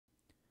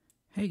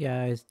Hey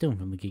guys, Dylan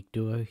from the Geek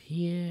Duo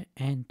here,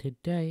 and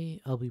today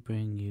I'll be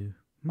bringing you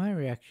my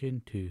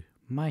reaction to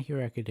My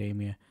Hero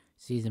Academia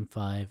Season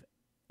 5,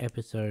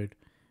 Episode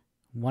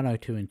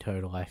 102 in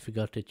total. I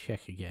forgot to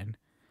check again,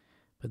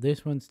 but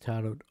this one's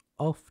titled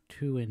Off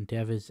to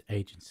Endeavor's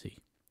Agency.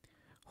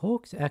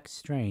 Hawks acts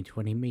strange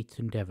when he meets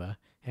Endeavor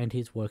and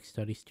his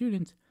work-study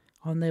students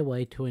on their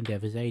way to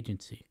Endeavor's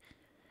agency.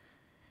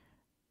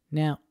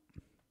 Now,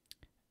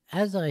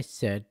 as I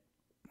said,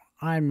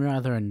 I'm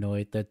rather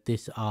annoyed that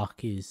this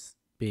arc is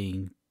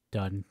being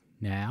done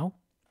now.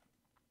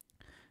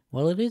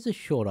 Well, it is a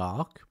short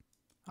arc.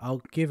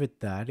 I'll give it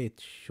that.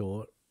 It's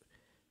short.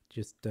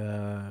 Just,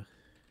 I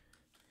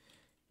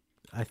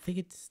think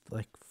it's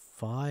like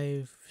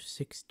 5-6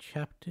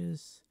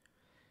 chapters.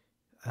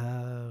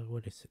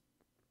 What is it?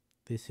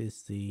 This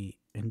is the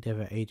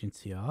Endeavor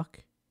Agency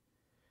arc.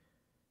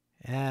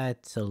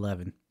 It's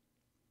 11.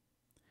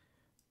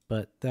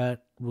 But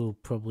that will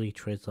probably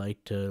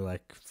translate to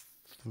like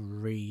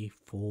 3,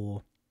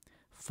 4,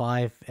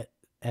 5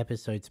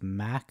 episodes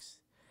max.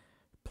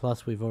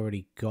 Plus, we've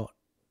already got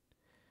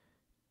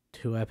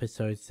 2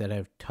 episodes that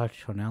have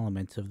touched on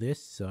elements of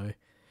this, so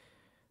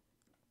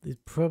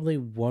it probably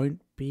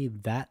won't be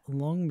that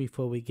long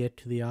before we get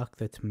to the arc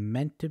that's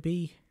meant to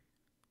be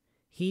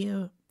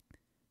here.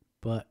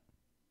 But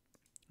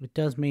it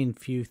does mean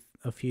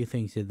a few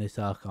things in this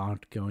arc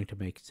aren't going to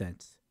make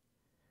sense.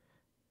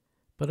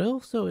 But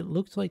also, it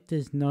looks like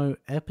there's no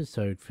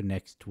episode for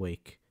next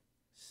week.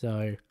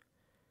 So,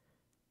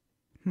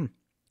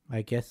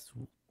 I guess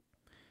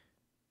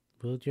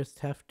we'll just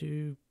have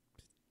to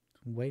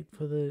wait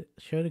for the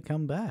show to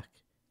come back.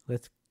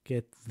 Let's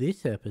get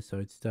this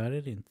episode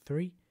started in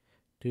 3,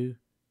 2,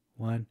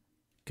 1,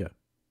 go.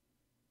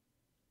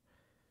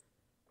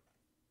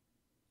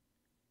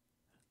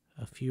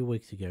 A few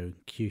weeks ago in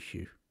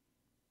Kyushu.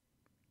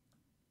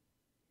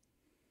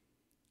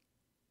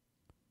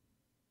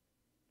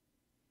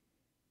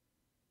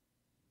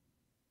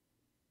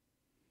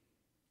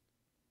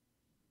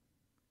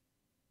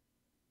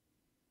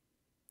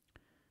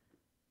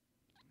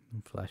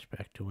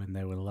 Flashback to when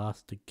they were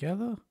last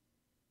together.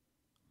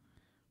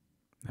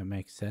 That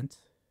makes sense.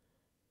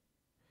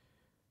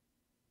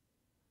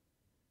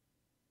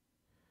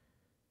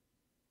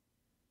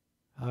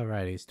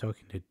 Alright, he's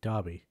talking to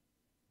Darby.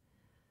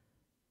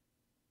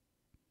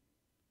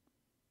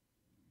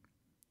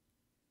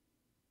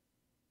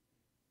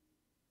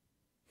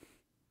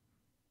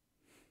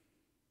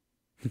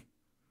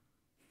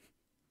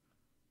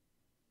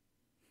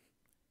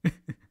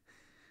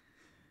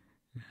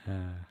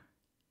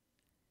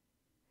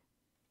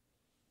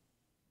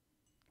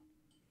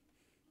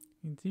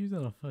 It seems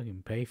on a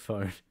fucking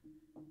payphone.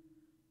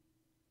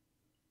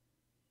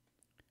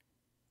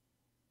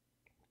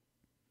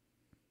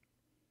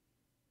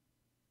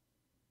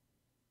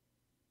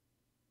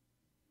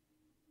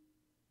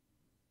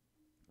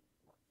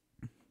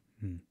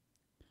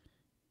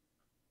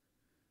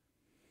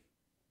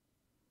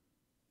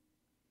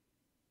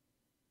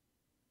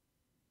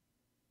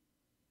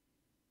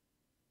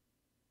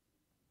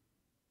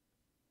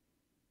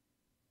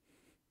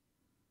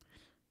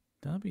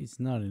 Darby's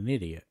not an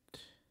idiot.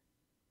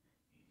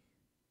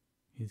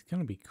 He's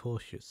gonna be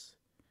cautious.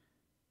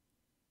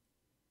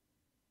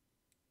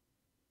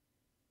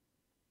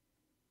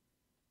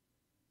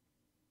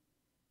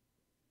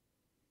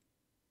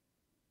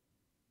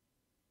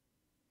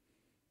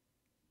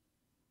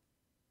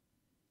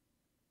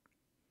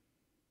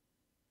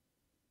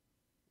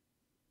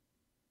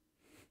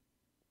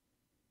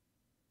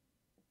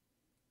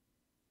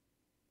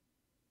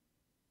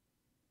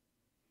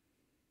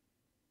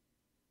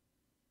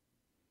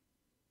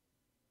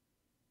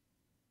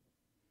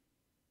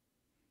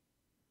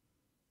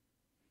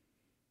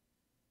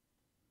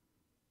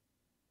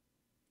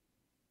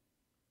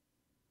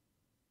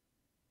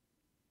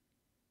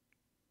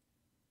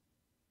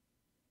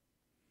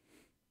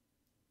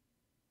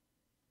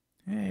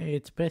 Hey,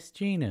 it's Best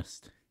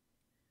Jeanist.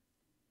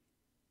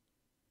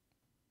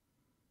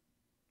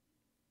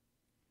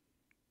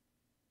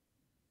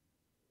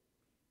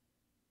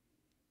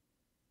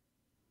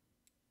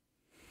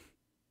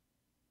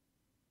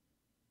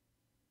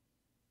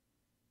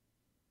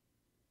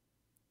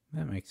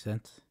 That makes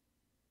sense.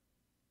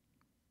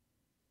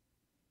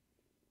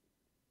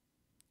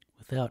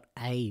 Without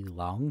a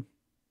long.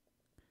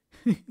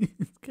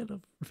 It's kind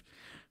of...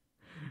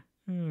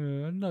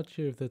 I'm not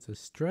sure if that's a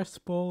stress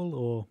ball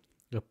or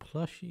a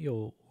plushie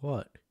or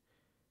what.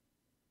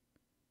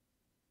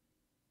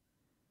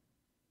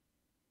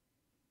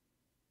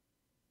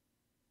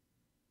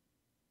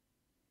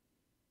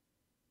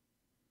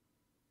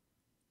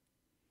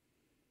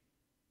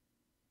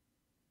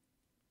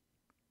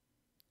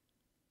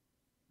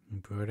 He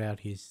brought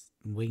out his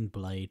wing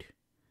blade.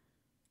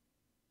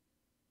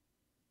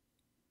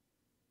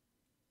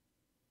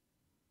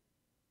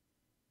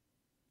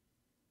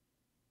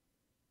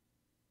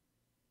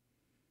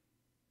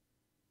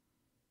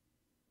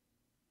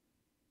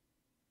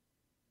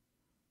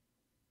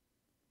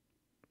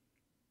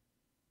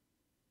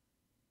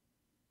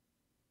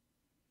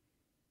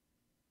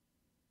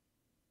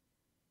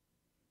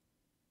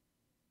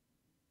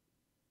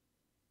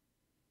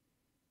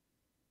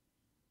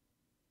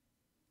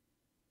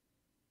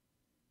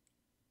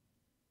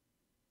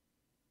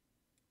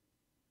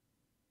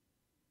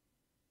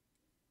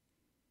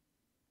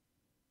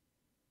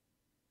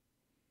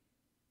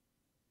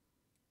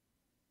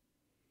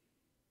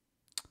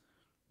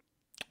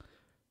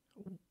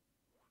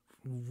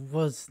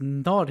 was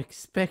not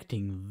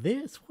expecting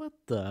this. What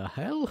the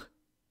hell?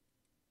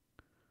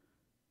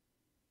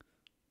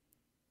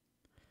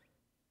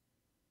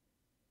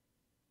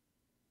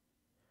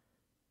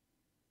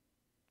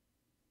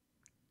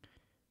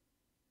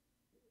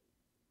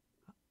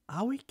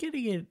 Are we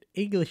getting an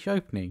English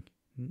opening?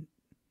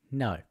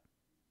 No.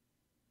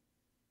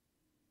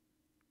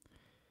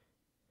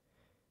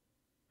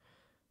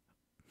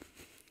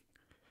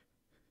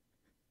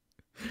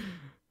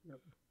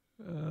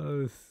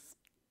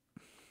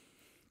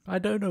 I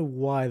don't know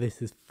why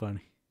this is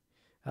funny.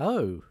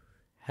 Oh,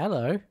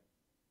 hello.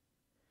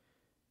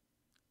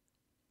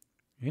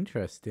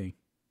 Interesting.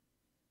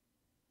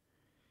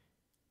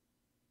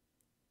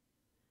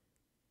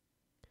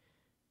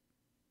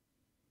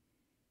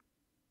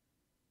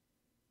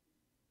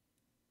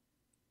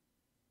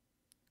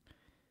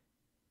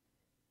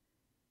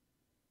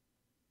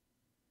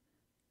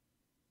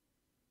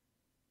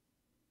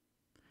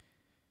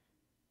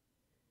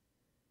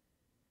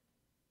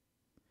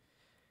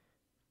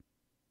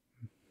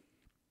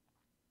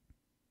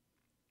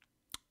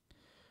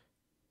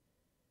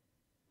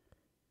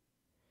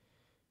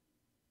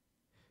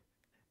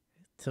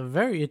 It's a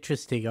very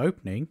interesting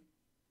opening.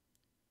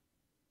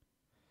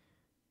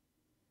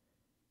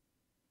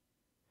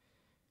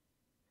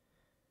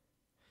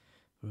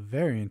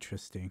 Very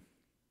interesting.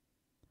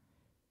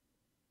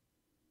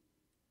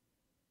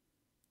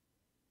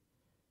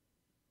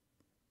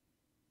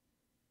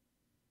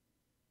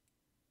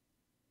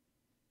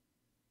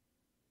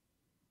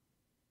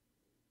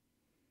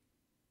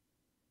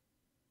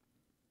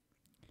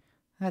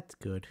 That's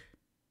good.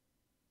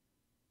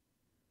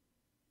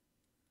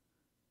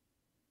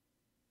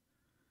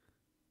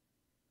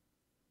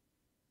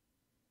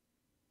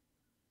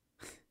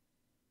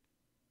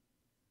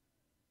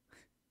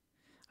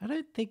 I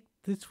don't think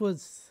this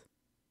was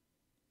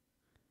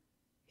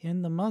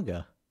in the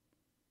manga.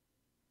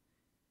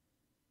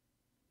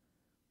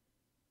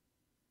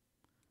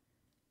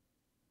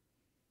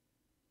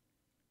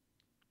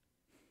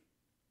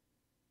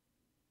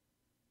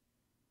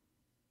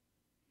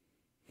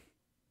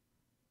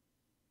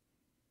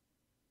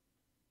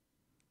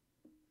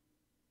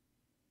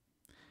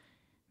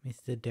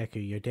 Mr. Decker,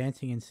 your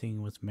dancing and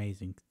singing was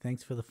amazing.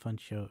 Thanks for the fun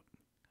show.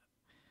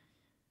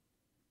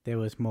 There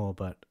was more,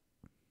 but...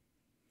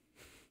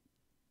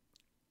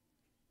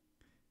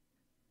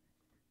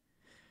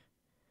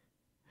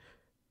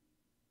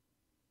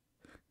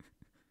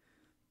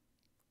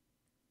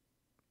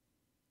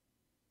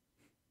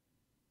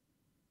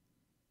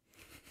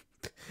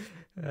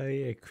 Oh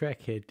yeah,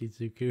 crackhead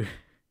Dizuku.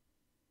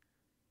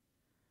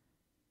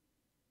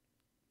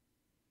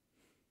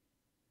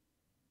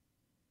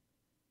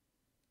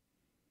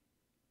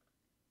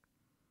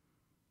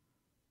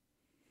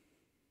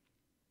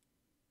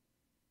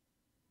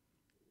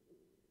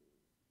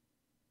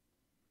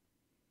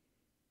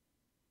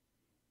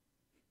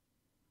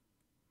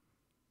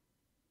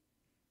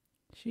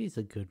 She's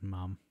a good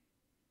mum.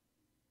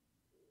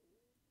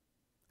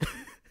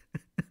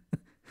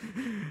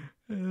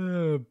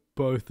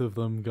 Both of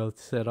them got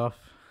set off.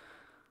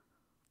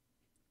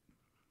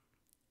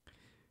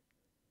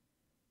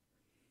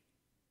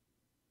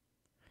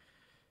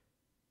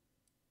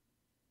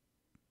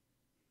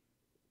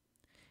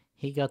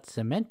 He got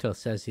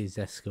Cementos as his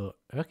escort.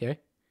 Okay.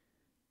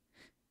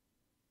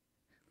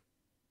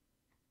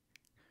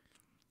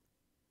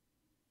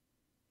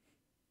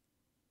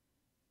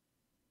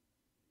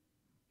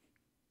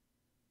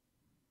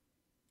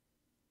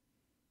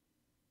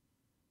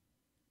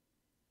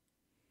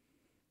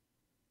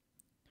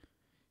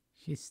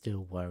 She's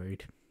still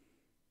worried.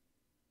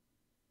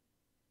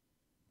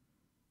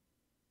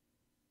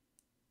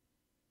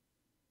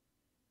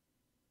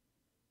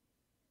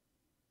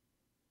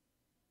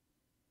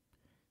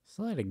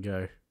 Slide and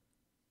go.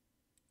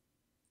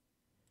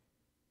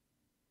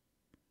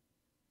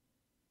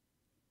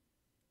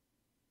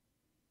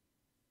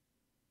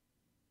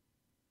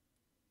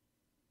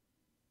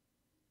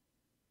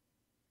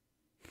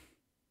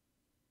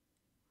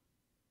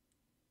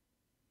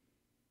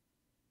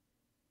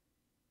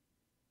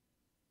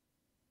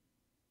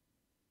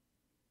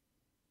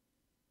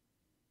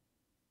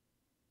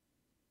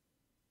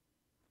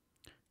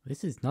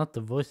 This is not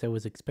the voice I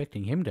was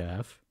expecting him to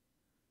have.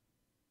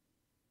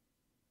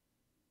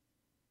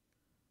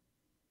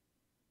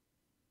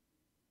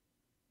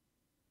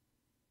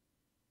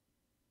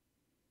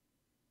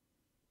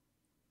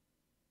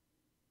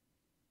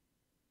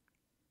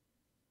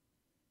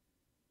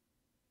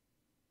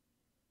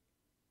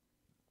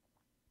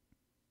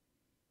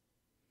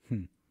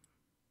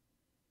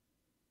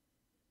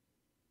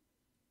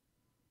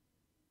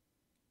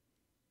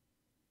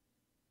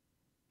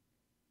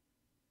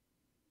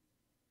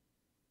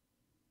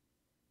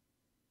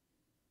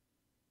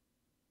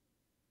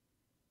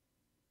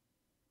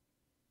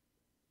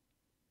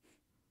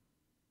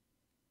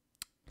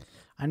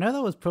 I know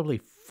that was probably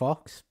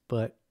Fox,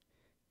 but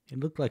it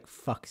looked like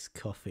Fox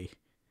coffee.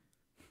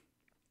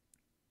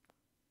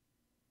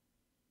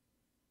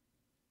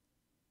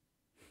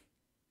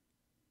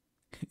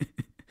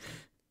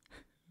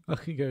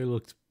 Bakugo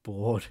looks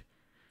bored.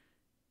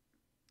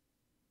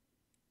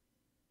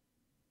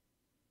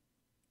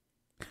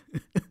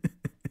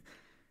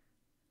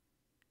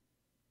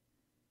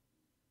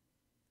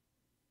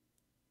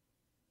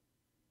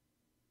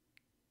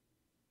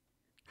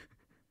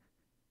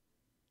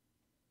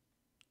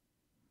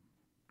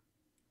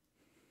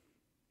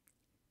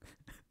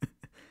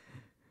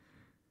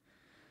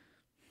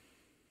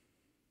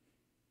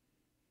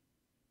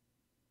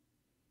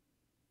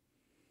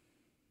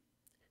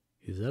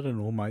 Is that an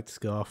All Might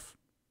scarf?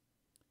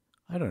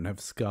 I don't have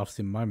scarves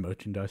in my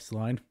merchandise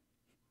line.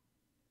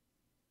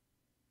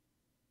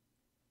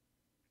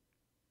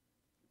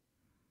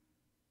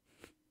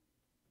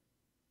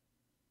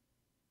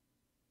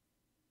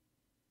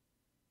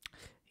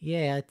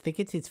 Yeah, I think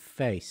it's his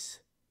face.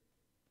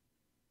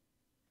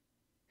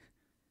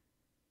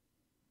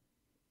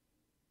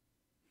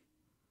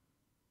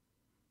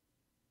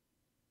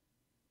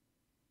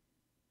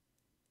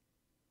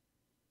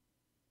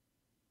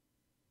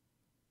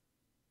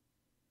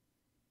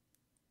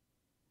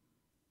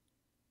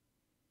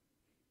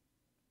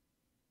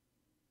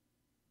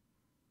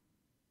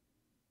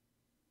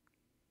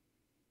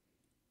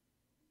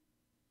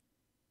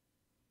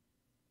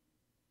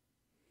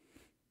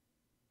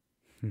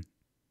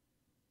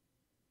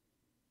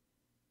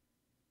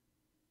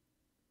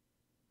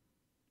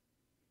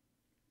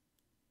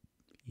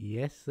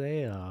 Yes,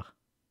 they are.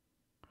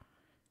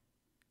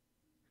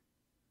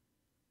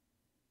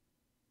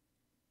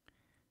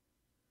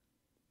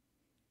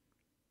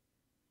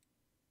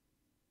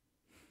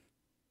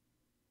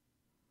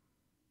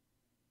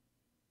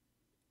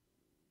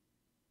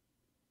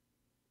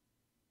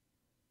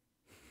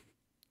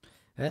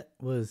 That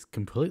was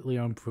completely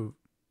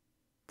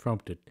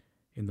unprompted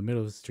in the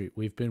middle of the street.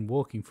 We've been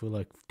walking for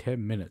like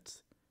 10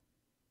 minutes.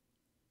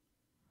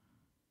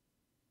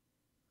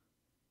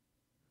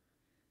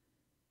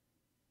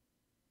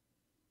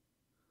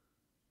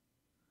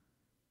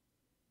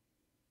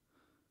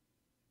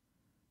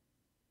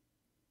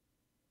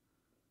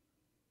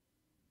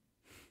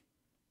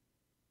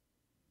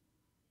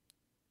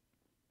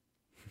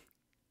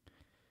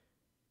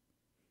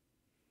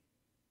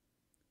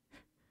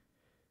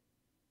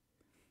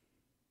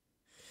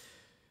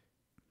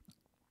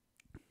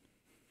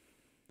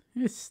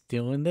 It's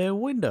still in their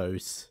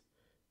windows.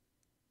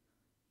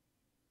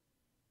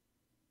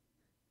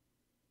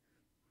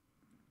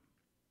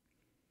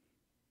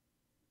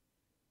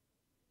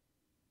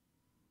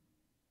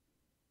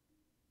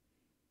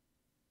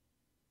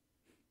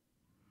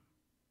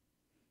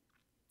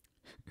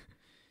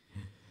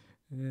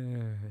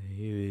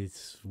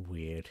 It's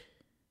weird.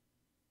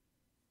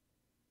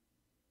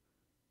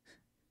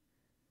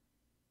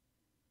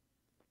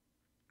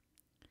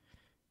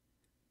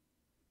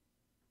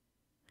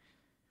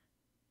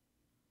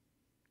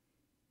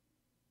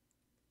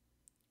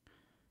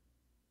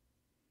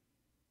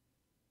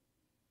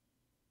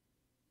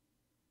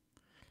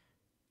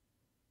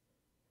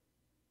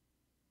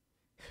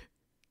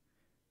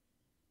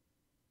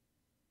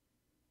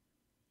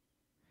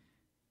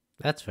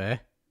 That's fair.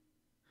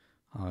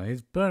 Oh,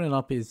 he's burning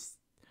up his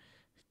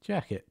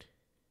jacket.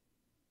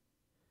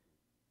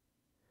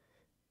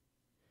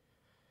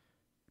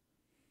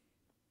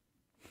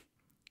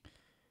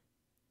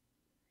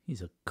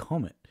 He's a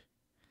comet.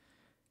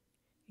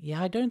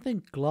 Yeah, I don't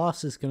think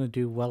glass is going to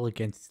do well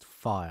against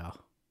fire.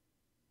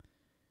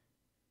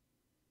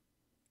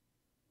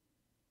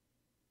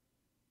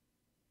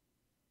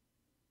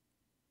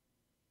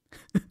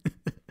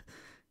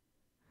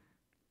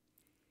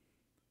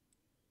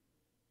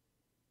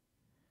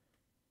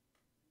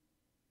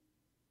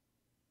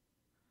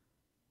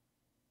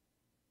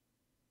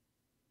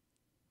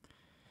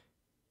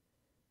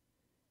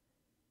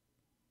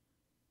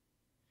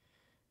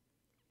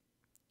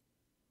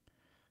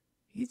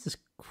 His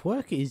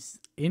quirk is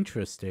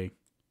interesting.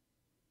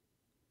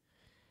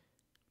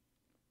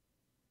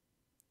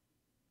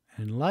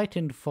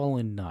 Enlightened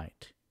Fallen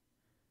Knight.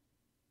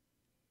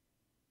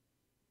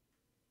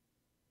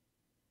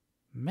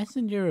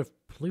 Messenger of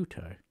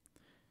Pluto.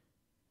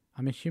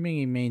 I'm assuming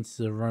he means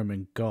the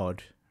Roman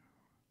god.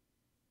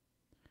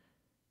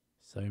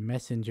 So,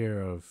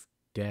 Messenger of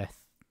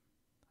Death,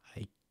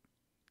 I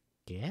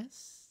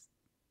guess?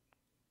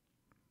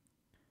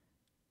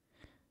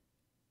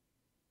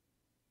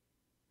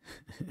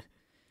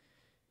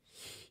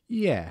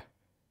 Yeah.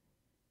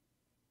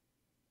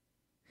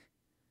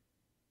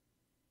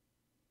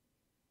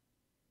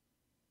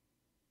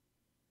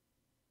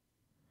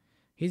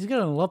 He's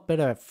gotten a lot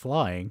better at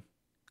flying.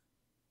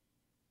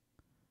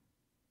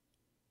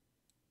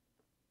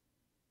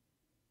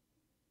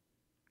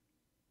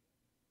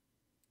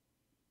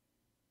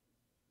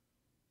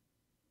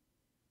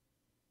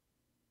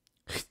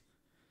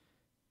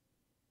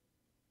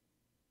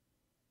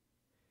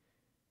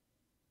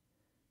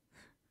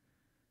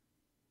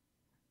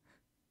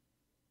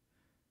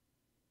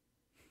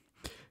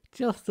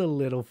 Just a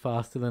little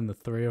faster than the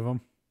three of them.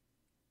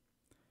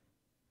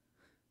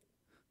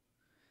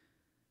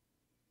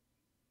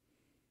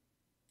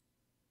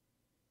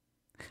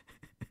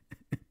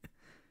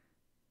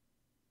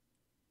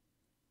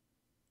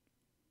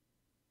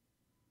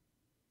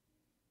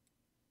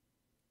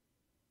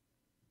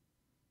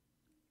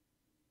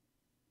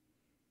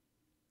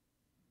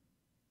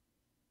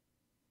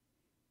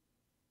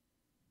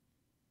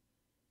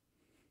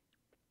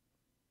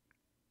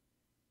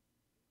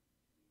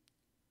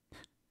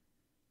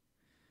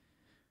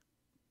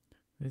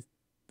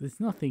 There's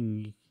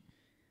nothing.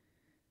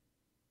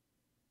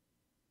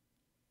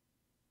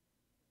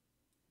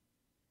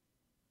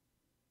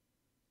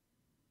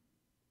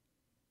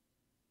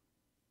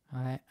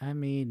 I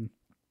mean,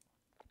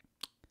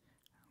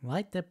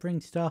 light that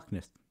brings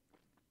darkness.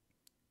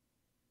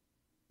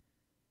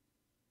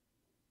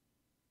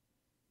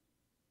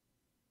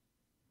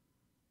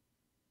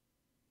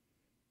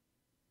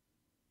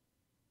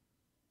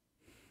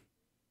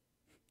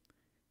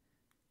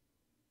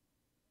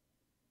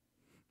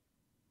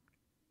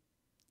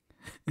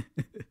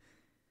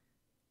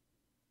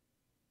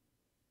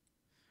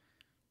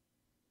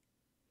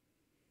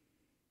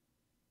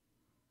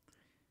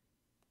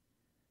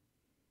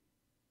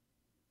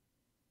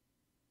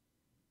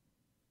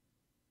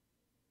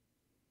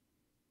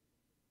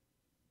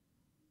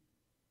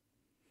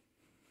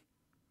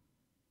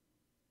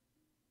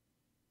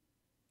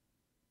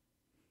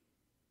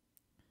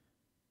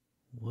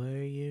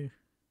 Were you?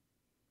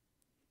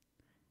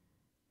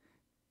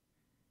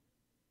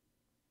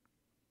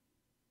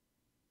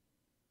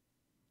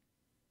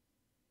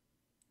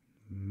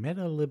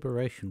 Meta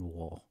Liberation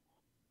War.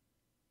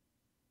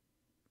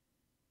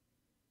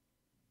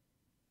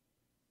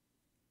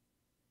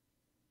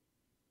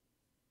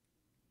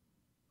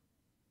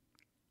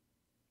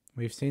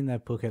 We've seen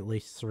that book at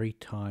least 3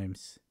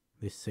 times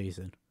this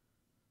season.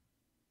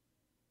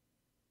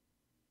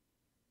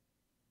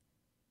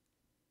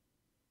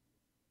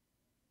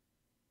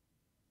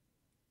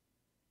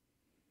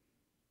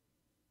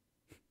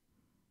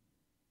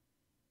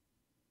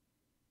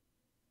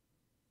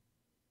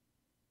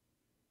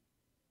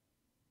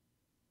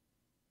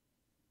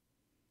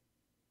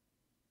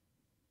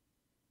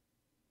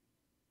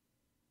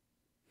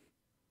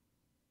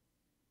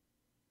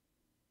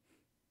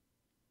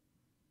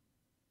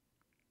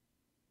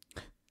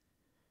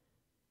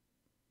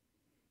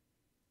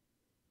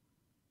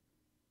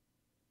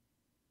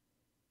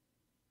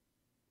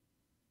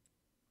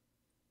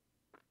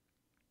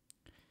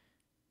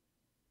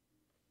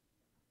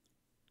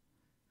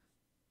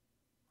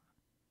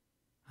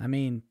 I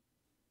mean,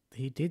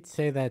 he did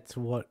say that's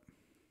what.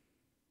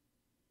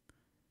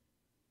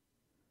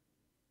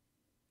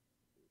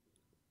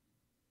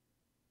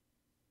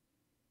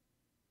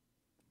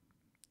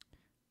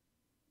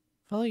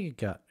 Follow your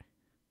gut.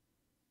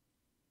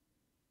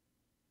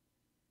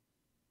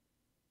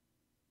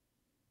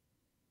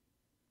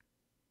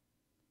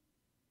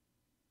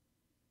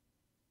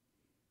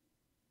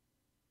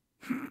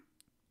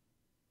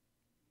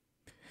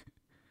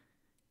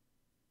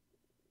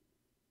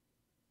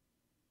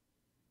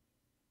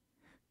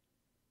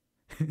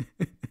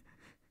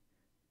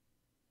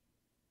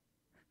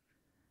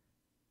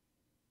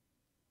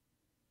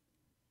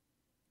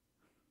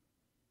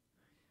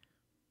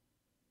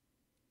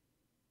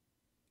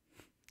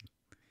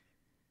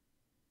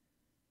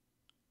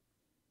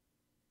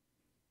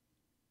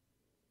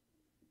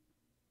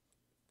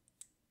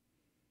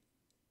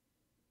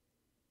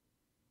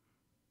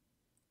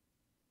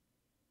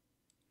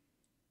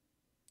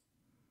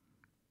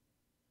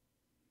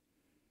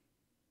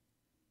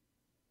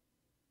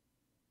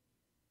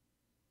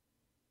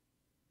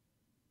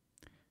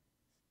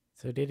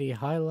 So did he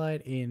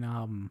highlight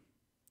in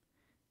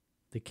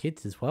the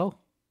kids as well?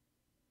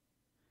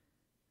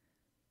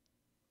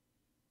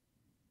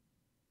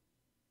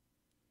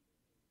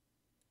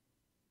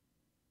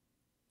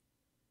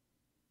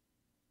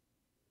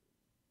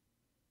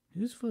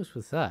 Whose voice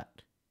was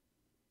that?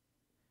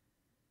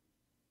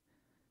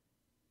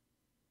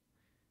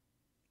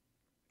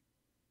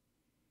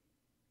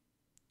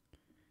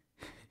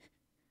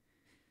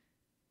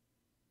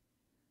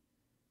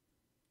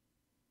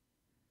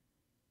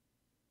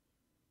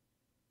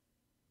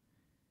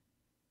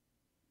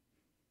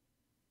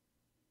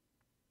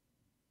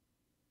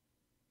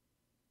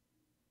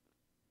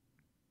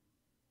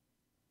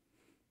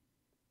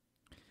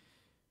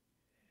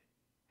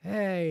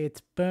 Hey,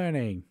 it's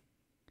burning.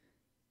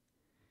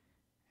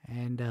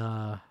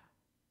 And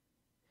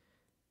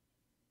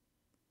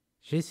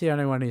she's the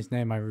only one whose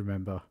name I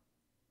remember.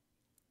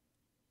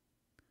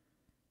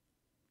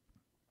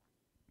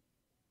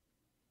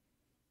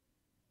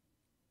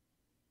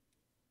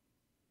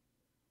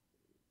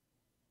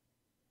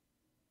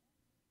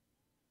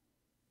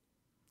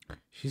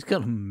 She's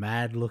got a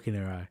mad look in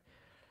her eye.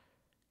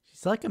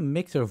 She's like a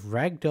mix of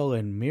Ragdoll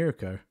and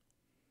Mirko.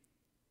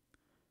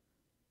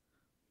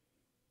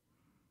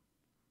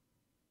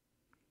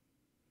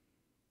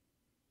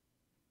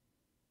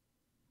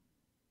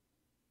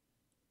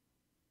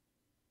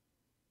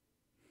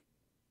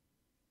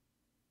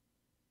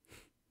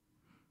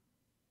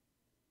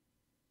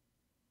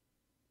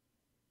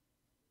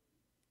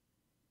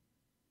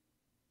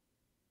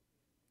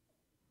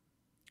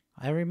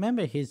 I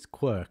remember his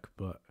quirk,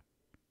 but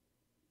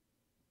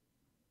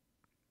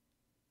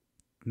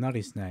not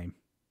his name.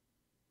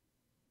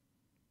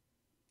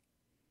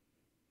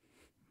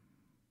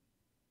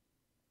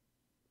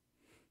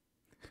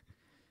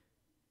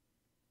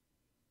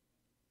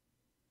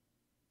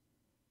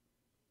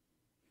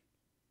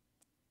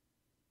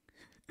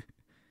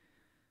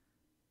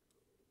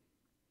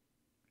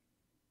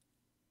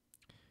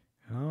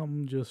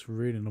 I'm just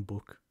reading a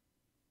book.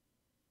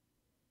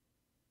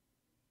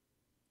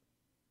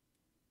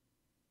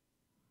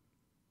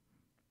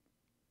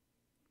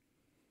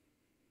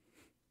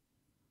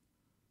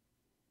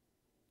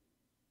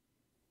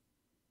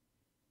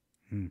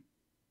 Hmm.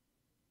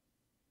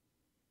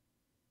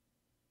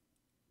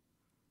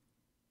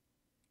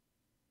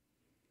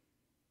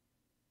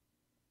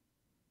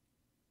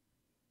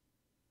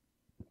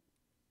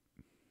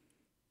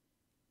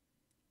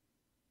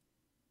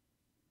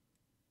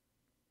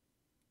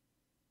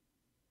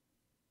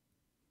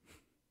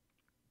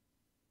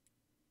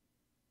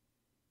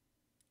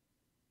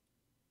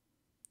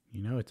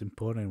 You know it's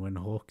important when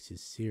Hawks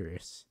is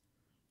serious.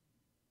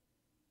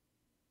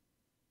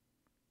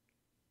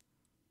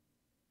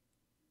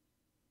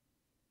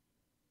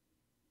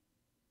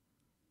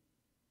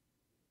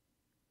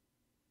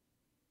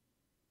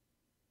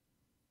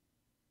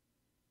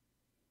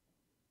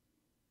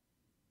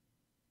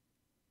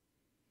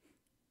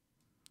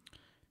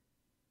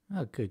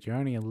 Oh, good. You're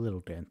only a little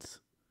dense.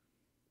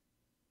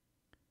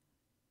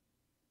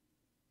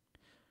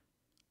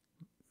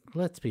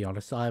 Let's be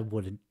honest, I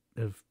wouldn't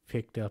have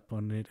picked up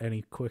on it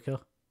any quicker.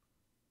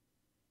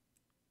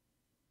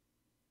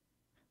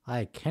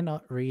 I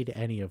cannot read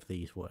any of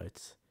these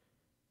words.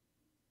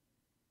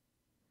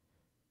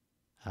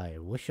 I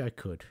wish I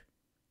could.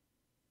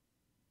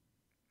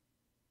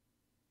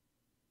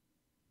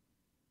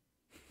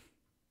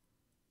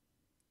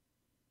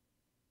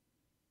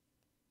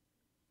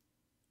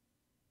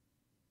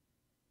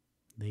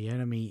 The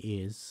enemy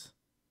is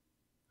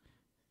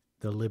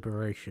the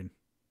liberation.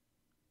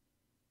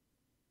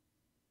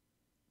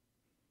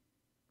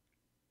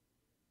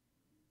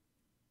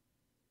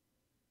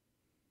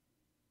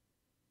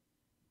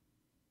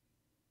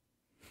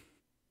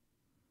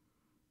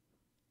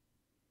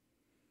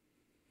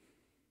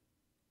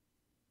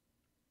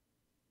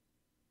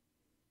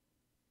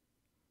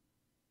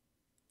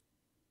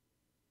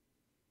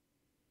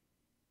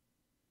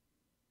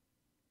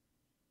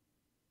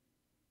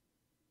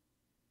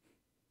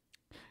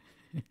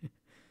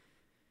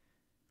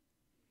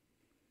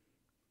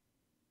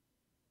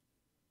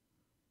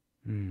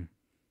 Hmm.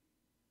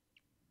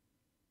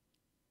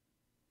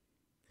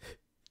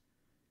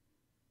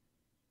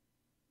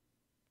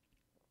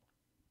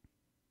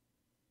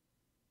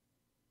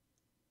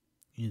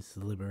 Is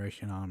the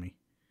Liberation Army.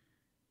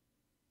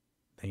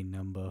 They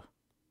number.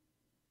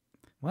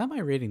 Why am I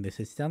reading this?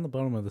 It's down the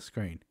bottom of the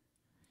screen.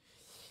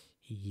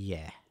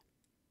 Yeah.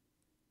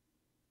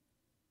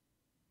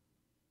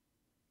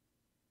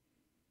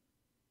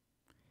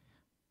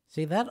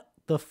 See that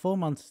the 4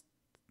 months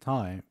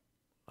time,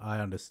 I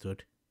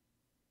understood.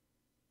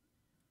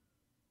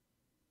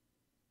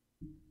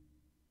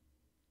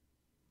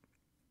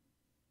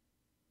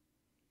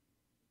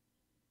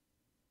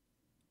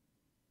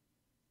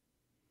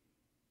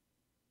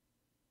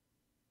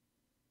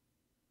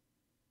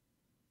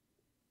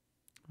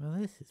 Well,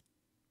 this is.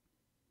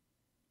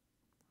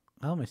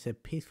 I almost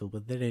said peaceful,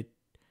 but then it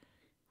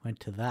went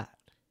to that.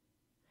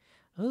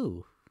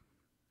 Oh.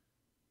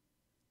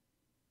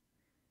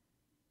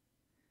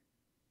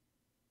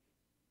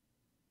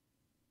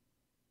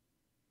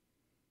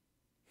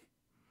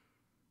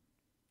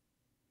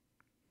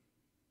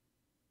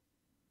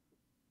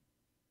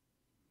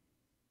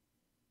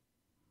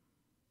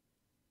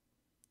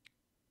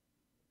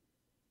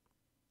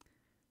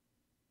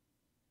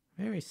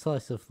 Very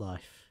slice of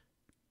life.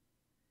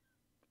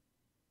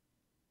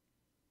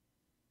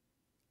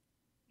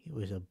 It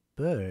was a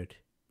bird.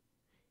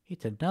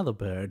 It's another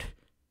bird.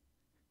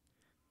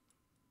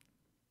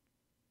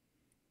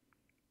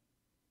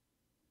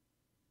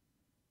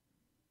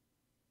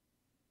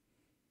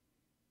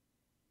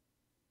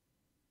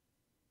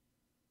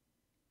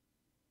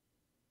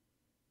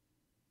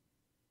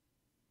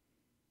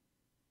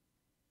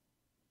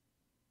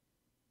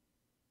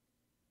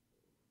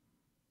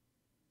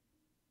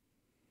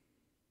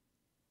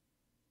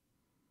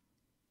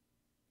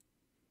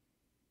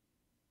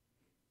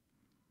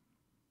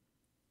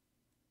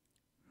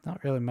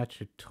 Not really much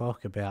to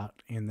talk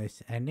about in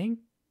this ending.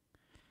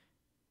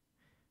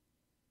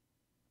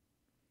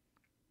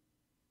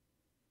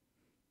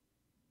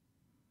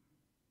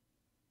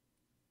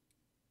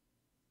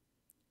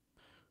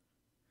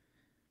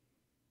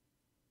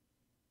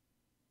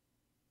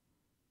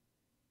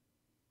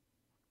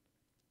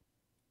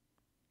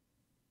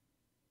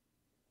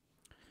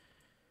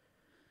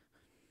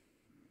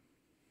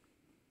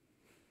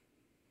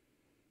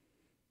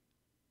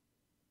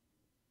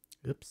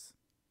 Oops.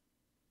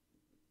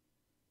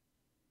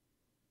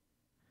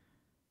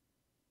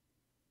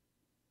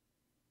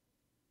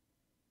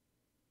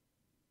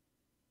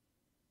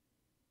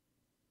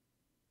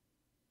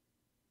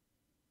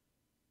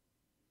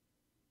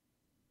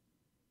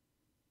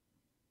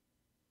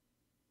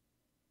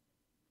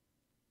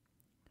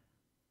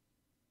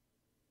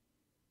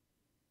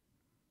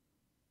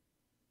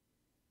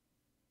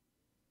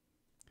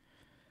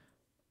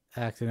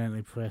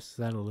 Accidentally pressed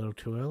that a little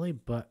too early,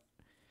 but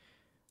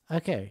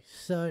okay,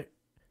 so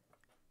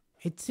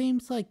it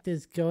seems like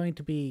there's going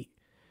to be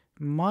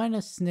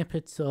minor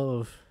snippets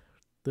of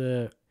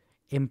the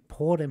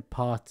important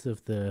parts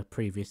of the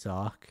previous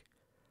arc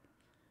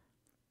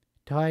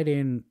tied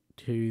in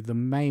to the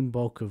main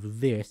bulk of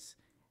this,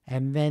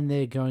 and then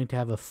they're going to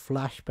have a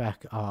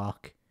flashback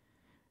arc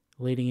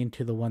leading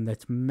into the one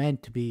that's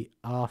meant to be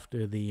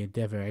after the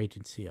Endeavor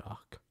Agency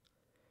arc.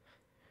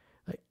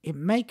 It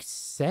makes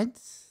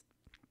sense,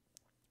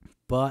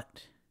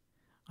 but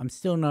I'm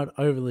still not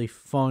overly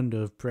fond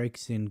of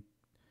breaks in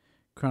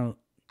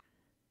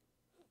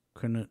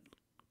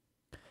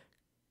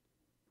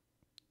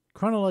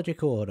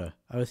chronological order.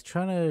 I was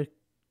trying to...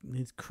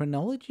 Is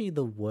chronology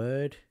the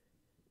word?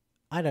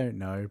 I don't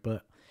know,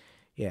 but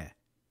yeah.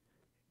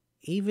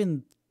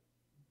 Even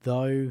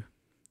though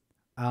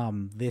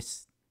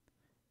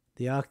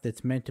the arc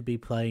that's meant to be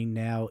playing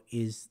now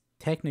is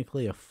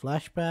technically a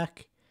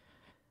flashback,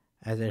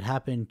 as it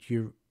happened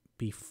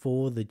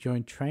before the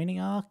joint training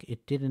arc,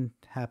 it didn't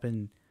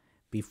happen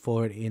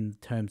before it in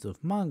terms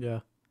of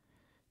manga,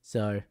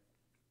 so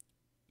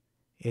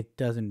it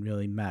doesn't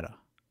really matter.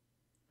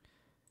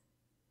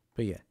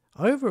 But yeah,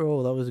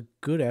 overall that was a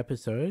good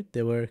episode.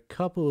 There were a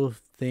couple of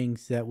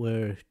things that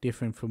were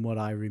different from what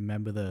I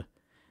remember the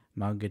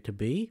manga to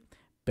be.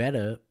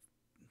 Better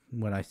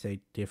when I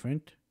say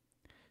different,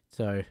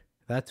 so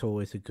that's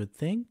always a good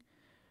thing.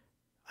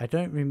 I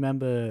don't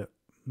remember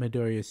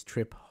Midoriya's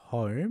trip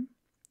home,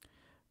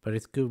 but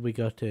it's good we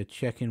got to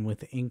check in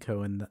with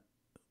Inko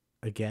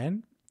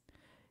again.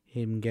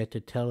 Him get to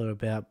tell her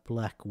about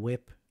Black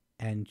Whip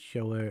and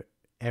show her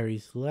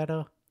Eri's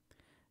letter.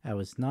 That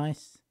was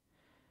nice.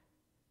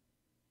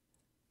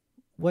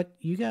 What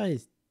you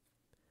guys,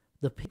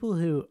 the people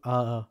who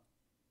are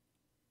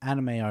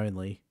anime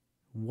only,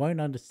 won't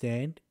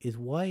understand is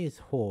why is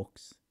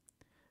Hawks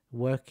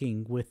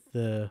working with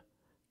that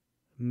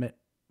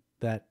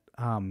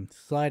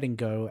slide and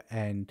go,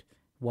 and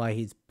why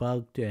he's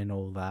bugged and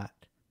all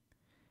that,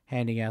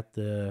 handing out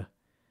the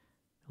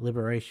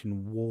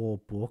Liberation War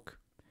book,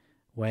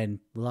 when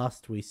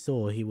last we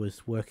saw he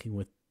was working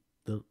with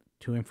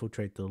to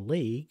infiltrate the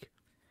League.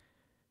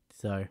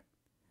 So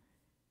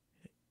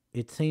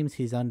it seems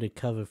he's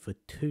undercover for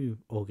 2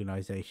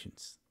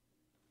 organizations.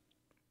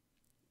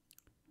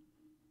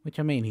 Which,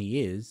 I mean,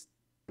 he is.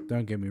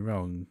 Don't get me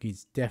wrong,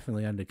 he's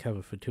definitely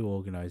undercover for 2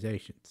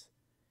 organizations.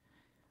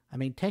 I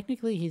mean,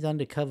 technically he's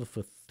undercover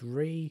for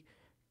 3,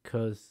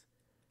 because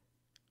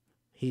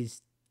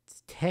he's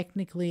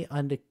technically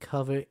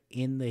undercover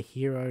in the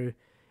hero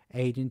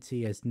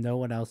agency, as no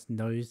one else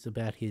knows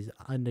about his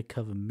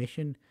undercover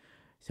mission.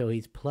 So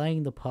he's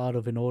playing the part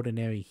of an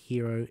ordinary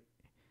hero,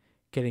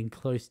 getting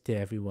close to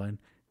everyone,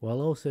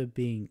 while also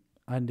being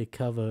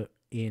undercover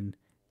in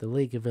the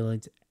League of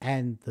Villains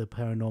and the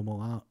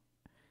Paranormal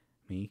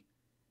Army.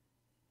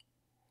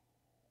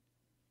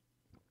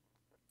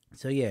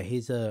 So yeah,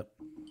 he's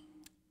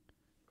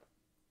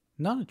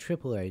not a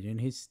triple agent,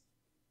 he's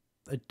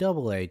a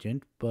double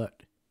agent,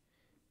 but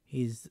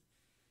he's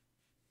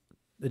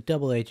a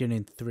double agent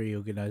in 3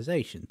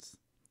 organizations.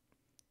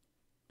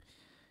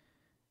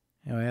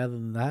 Anyway, other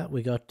than that,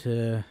 we got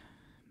to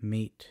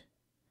meet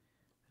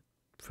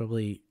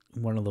probably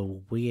one of the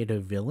weirder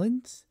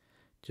villains.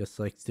 Just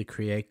likes to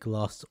create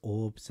glass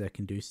orbs that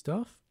can do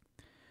stuff.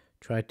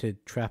 Tried to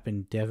trap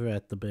Endeavor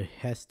at the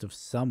behest of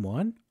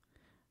someone.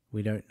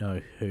 We don't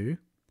know who.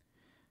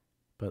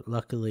 But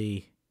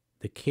luckily,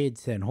 the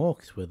kids and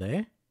Hawks were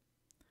there.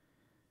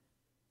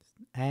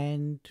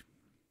 And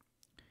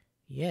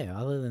yeah,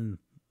 other than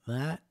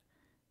that,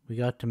 we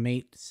got to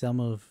meet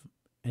some of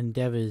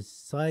Endeavor's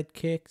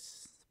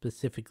sidekicks,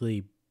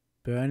 specifically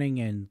Burning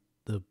and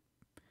the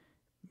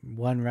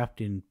one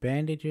wrapped in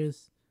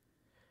bandages.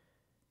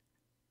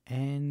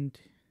 And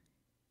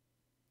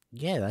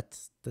yeah,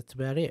 that's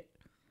about it.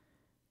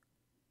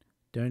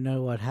 Don't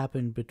know what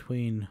happened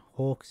between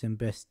Hawks and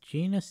Best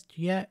Jeanist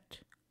yet.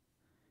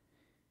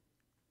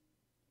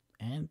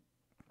 And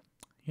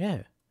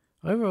yeah,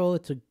 overall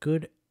it's a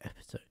good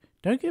episode.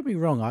 Don't get me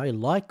wrong, I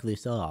like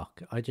this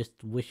arc. I just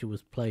wish it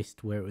was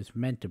placed where it was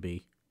meant to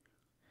be.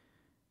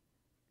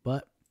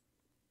 But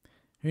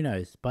who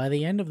knows? By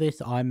the end of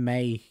this, I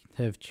may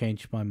have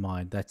changed my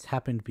mind. That's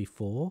happened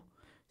before,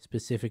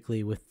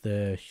 specifically with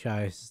the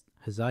Shai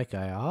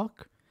Hazuki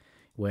arc,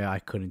 where I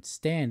couldn't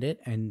stand it,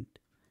 and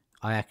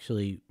I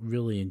actually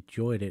really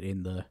enjoyed it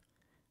in the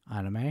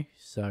anime.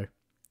 So,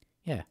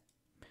 yeah.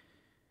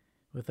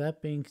 With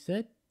that being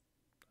said,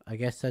 I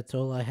guess that's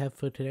all I have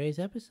for today's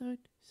episode.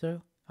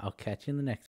 So, I'll catch you in the next one.